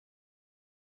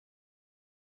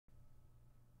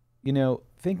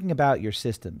Thinking about your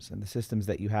systems and the systems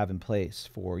that you have in place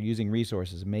for using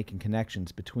resources and making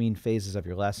connections between phases of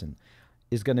your lesson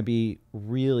is going to be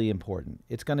really important.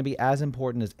 It's going to be as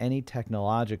important as any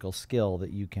technological skill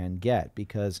that you can get,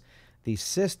 because the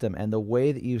system and the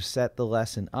way that you set the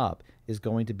lesson up is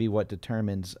going to be what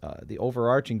determines the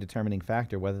overarching determining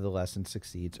factor whether the lesson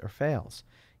succeeds or fails.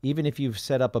 Even if you've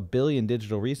set up a billion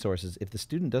digital resources, if the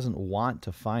student doesn't want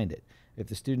to find it, if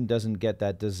the student doesn't get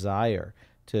that desire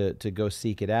to go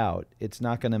seek it out, it's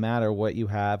not going to matter what you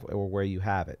have or where you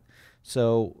have it.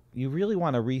 So you really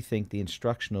want to rethink the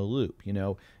instructional loop.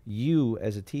 You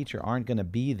as a teacher aren't going to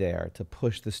be there to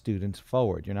push the students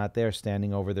forward. You're not there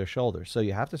standing over their shoulders. So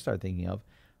you have to start thinking of,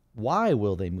 why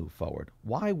will they move forward?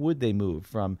 Why would they move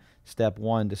from step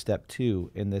one to step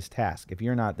two in this task if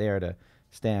you're not there to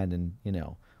stand and,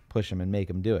 push them and make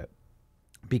them do it?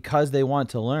 Because they want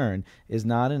to learn is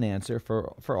not an answer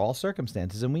for all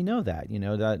circumstances. And we know that,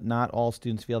 that not all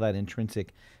students feel that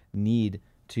intrinsic need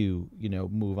to,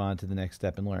 move on to the next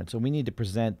step and learn. So we need to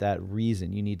present that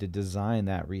reason. You need to design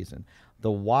that reason.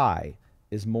 The why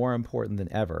is more important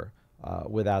than ever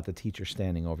without the teacher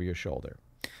standing over your shoulder.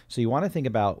 So you want to think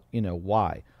about,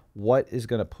 why. What is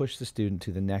going to push the student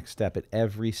to the next step at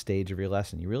every stage of your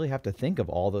lesson? You really have to think of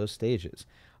all those stages.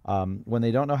 When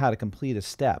they don't know how to complete a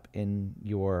step in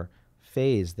your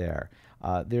phase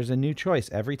there's a new choice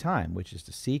every time, which is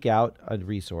to seek out a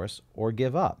resource or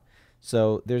give up.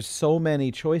 So there's so many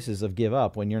choices of give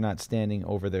up when you're not standing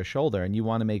over their shoulder, and you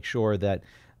want to make sure that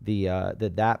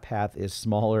that path is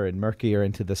smaller and murkier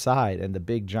and to the side, and the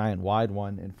big giant wide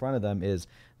one in front of them is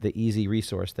the easy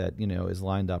resource that is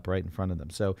lined up right in front of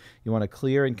them. So you want a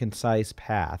clear and concise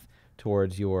path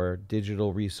towards your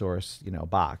digital resource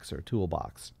box or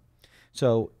toolbox.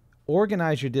 So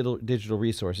organize your digital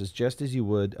resources just as you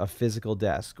would a physical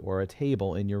desk or a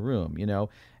table in your room.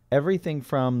 Everything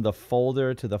from the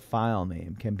folder to the file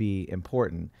name can be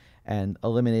important, and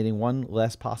eliminating one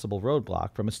less possible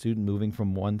roadblock from a student moving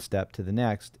from one step to the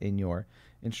next in your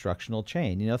instructional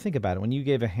chain. Think about it. When you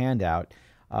gave a handout,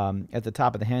 at the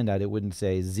top of the handout, it wouldn't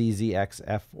say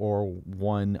zzxf or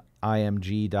 1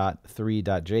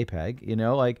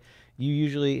 img.3.jpg. You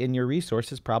usually in your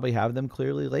resources probably have them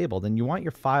clearly labeled, and you want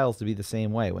your files to be the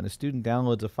same way. When a student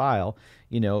downloads a file,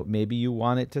 maybe you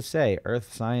want it to say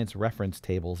Earth Science Reference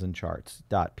Tables and Charts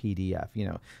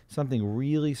 .pdf, something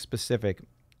really specific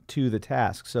to the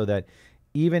task, so that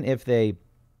even if they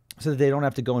don't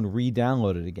have to go and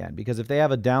re-download it again. Because if they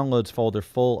have a downloads folder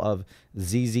full of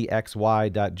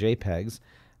zzxy.jpegs,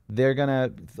 they're going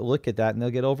to look at that and they'll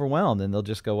get overwhelmed, and they'll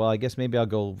just go, well, I guess maybe I'll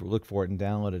go look for it and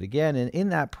download it again. And in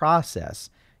that process,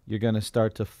 you're going to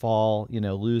start to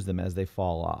lose them as they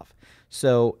fall off.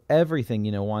 So everything,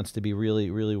 wants to be really,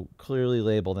 really clearly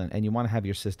labeled, and you want to have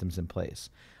your systems in place.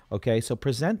 Okay, so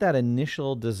present that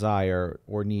initial desire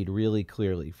or need really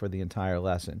clearly for the entire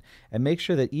lesson, and make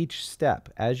sure that each step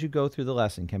as you go through the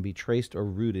lesson can be traced or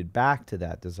rooted back to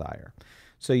that desire.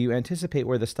 So you anticipate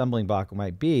where the stumbling block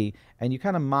might be, and you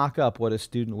kind of mock up what a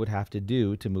student would have to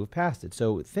do to move past it.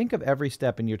 So think of every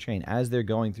step in your chain as they're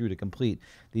going through to complete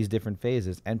these different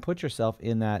phases, and put yourself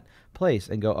in that place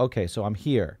and go, okay, so I'm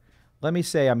here. Let me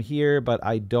say I'm here, but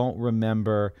I don't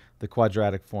remember the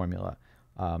quadratic formula.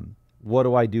 What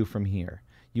do I do from here?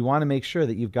 You want to make sure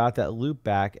that you've got that loop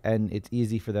back, and it's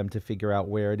easy for them to figure out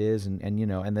where it is, and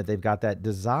that they've got that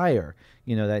desire,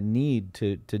 that need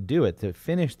to do it, to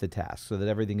finish the task, so that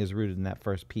everything is rooted in that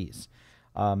first piece.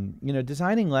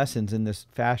 Designing lessons in this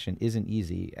fashion isn't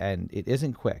easy, and it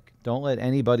isn't quick. Don't let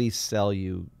anybody sell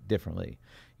you differently.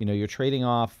 You're trading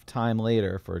off time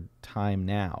later for time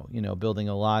now, building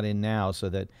a lot in now so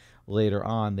that later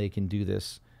on they can do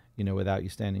this without you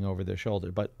standing over their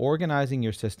shoulder. But organizing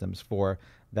your systems for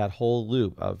that whole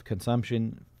loop of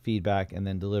consumption, feedback, and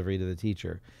then delivery to the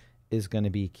teacher is going to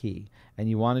be key. And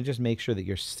you want to just make sure that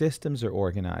your systems are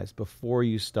organized before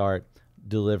you start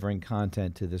delivering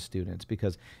content to the students.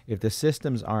 Because if the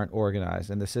systems aren't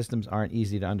organized and the systems aren't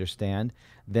easy to understand,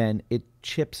 then it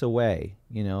chips away,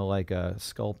 like a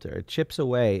sculptor. It chips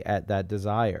away at that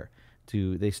desire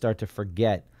they start to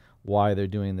forget why they're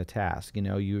doing the task.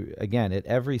 Again, at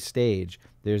every stage,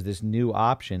 there's this new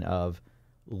option of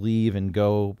leave and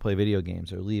go play video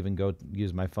games, or leave and go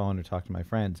use my phone or talk to my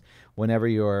friends whenever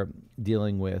you're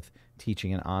dealing with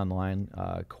teaching an online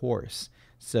course.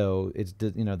 So it's,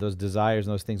 those desires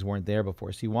and those things weren't there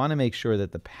before. So you want to make sure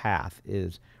that the path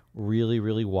is really,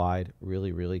 really wide,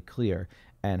 really, really clear,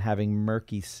 and having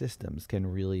murky systems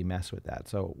can really mess with that.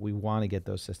 So we want to get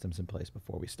those systems in place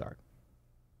before we start.